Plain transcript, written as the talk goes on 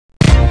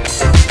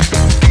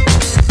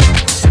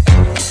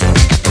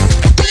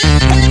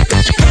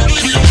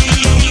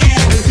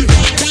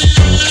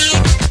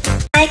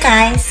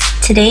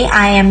Today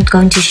I am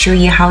going to show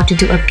you how to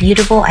do a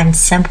beautiful and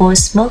simple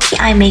smoky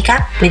eye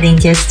makeup within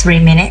just 3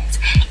 minutes.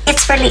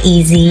 It's really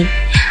easy.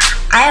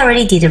 I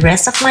already did the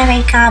rest of my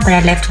makeup, but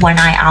I left one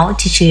eye out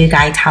to show you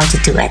guys how to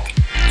do it.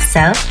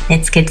 So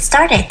let's get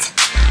started.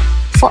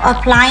 For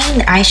applying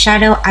the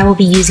eyeshadow, I will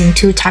be using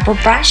 2 types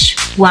of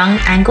brush, one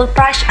angled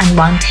brush and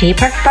one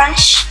tapered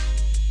brush.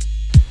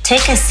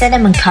 Take a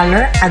cinnamon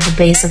color at the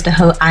base of the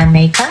whole eye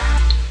makeup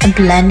and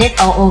blend it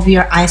all over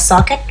your eye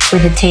socket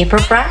with a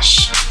tapered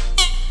brush.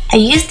 I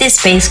use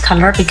this base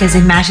color because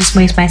it matches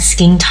with my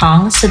skin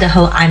tone, so the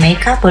whole eye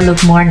makeup will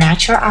look more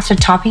natural after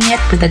topping it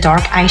with a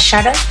dark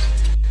eyeshadow.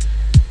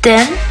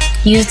 Then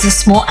use the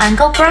small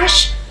angle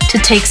brush to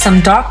take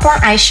some dark brown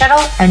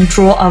eyeshadow and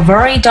draw a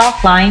very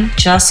dark line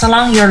just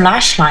along your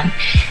lash line.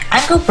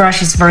 Angle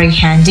brush is very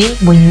handy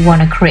when you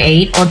want to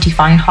create or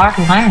define hard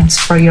lines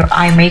for your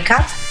eye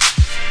makeup.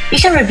 You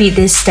can repeat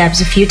these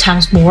steps a few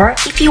times more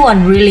if you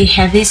want really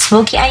heavy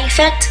smoky eye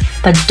effect,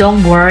 but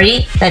don't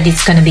worry that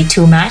it's gonna be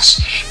too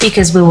much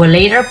because we will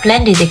later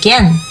blend it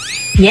again.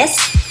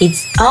 Yes,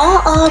 it's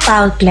all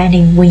about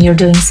blending when you're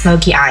doing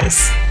smoky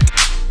eyes.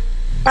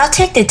 Now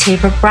take the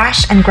tapered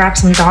brush and grab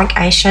some dark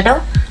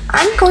eyeshadow.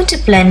 I'm going to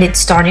blend it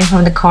starting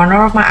from the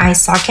corner of my eye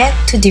socket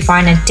to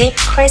define a deep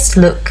crease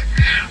look.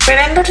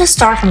 Remember to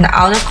start from the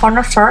outer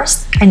corner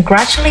first and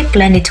gradually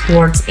blend it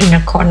towards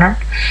inner corner.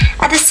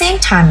 At the same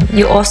time,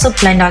 you also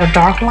blend out the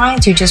dark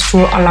lines you just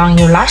drew along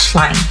your lash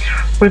line.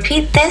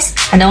 Repeat this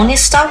and only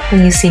stop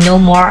when you see no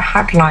more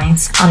hard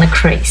lines on the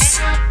crease.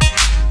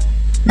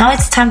 Now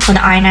it's time for the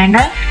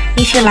eyeliner.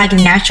 If you like a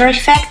natural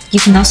effect, you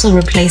can also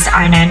replace the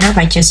eyeliner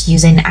by just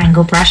using the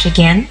angle brush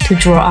again to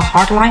draw a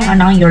hard line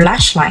along your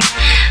lash line.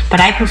 But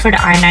I prefer the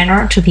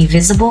eyeliner to be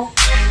visible.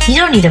 You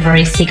don't need a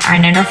very thick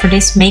eyeliner for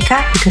this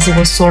makeup because it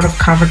will sort of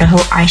cover the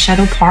whole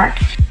eyeshadow part.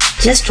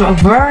 Just draw a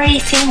very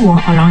thin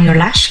one along your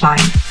lash line.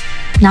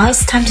 Now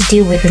it's time to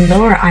deal with the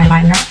lower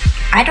eyeliner.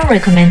 I don't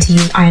recommend to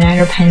use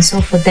eyeliner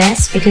pencil for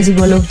this because it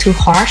will look too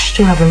harsh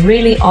to have a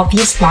really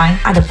obvious line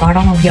at the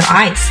bottom of your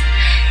eyes.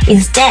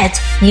 Instead,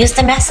 use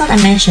the method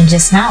I mentioned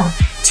just now.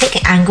 Take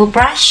an angle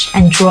brush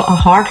and draw a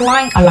hard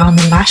line along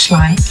the lash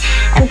line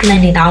and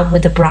blend it out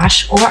with a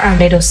brush or a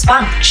little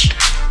sponge.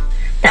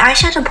 The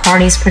eyeshadow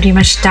part is pretty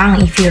much done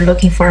if you're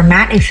looking for a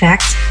matte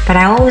effect, but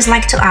I always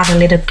like to add a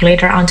little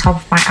glitter on top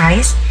of my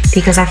eyes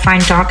because I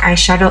find dark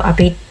eyeshadow a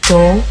bit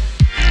dull.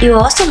 It will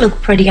also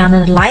look pretty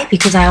under the light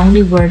because I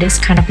only wear this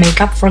kind of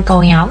makeup for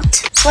going out,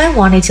 so I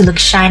want it to look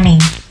shining.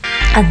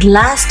 At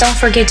last, don't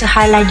forget to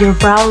highlight your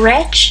brow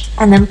ridge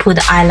and then put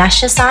the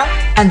eyelashes on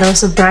and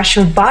also brush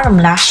your bottom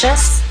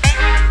lashes.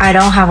 I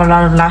don't have a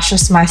lot of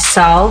lashes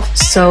myself,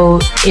 so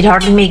it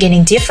hardly makes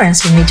any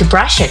difference for me to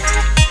brush it.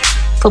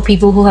 For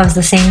people who have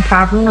the same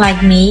problem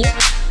like me,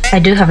 I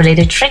do have a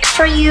little trick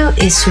for you,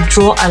 is to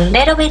draw a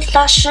little bit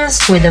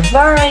lashes with a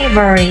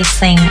very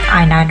thin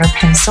eyeliner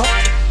pencil.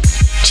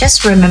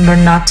 Just remember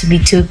not to be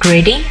too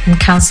greedy and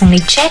constantly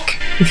check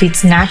if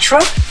it's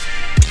natural.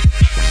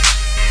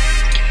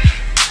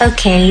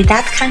 Okay,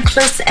 that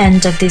concludes the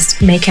end of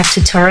this makeup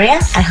tutorial.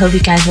 I hope you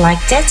guys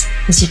liked it.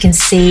 As you can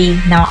see,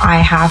 now I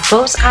have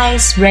both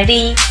eyes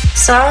ready.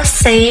 So I'll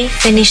say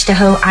finish the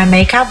whole eye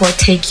makeup will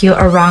take you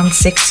around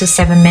 6 to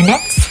 7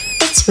 minutes.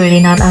 It's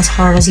really not as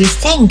hard as you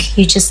think.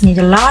 You just need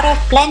a lot of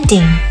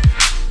blending.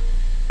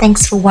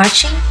 Thanks for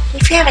watching.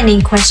 If you have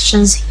any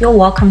questions, you're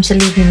welcome to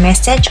leave me a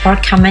message or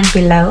comment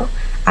below.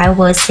 I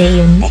will see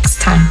you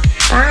next time.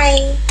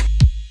 Bye!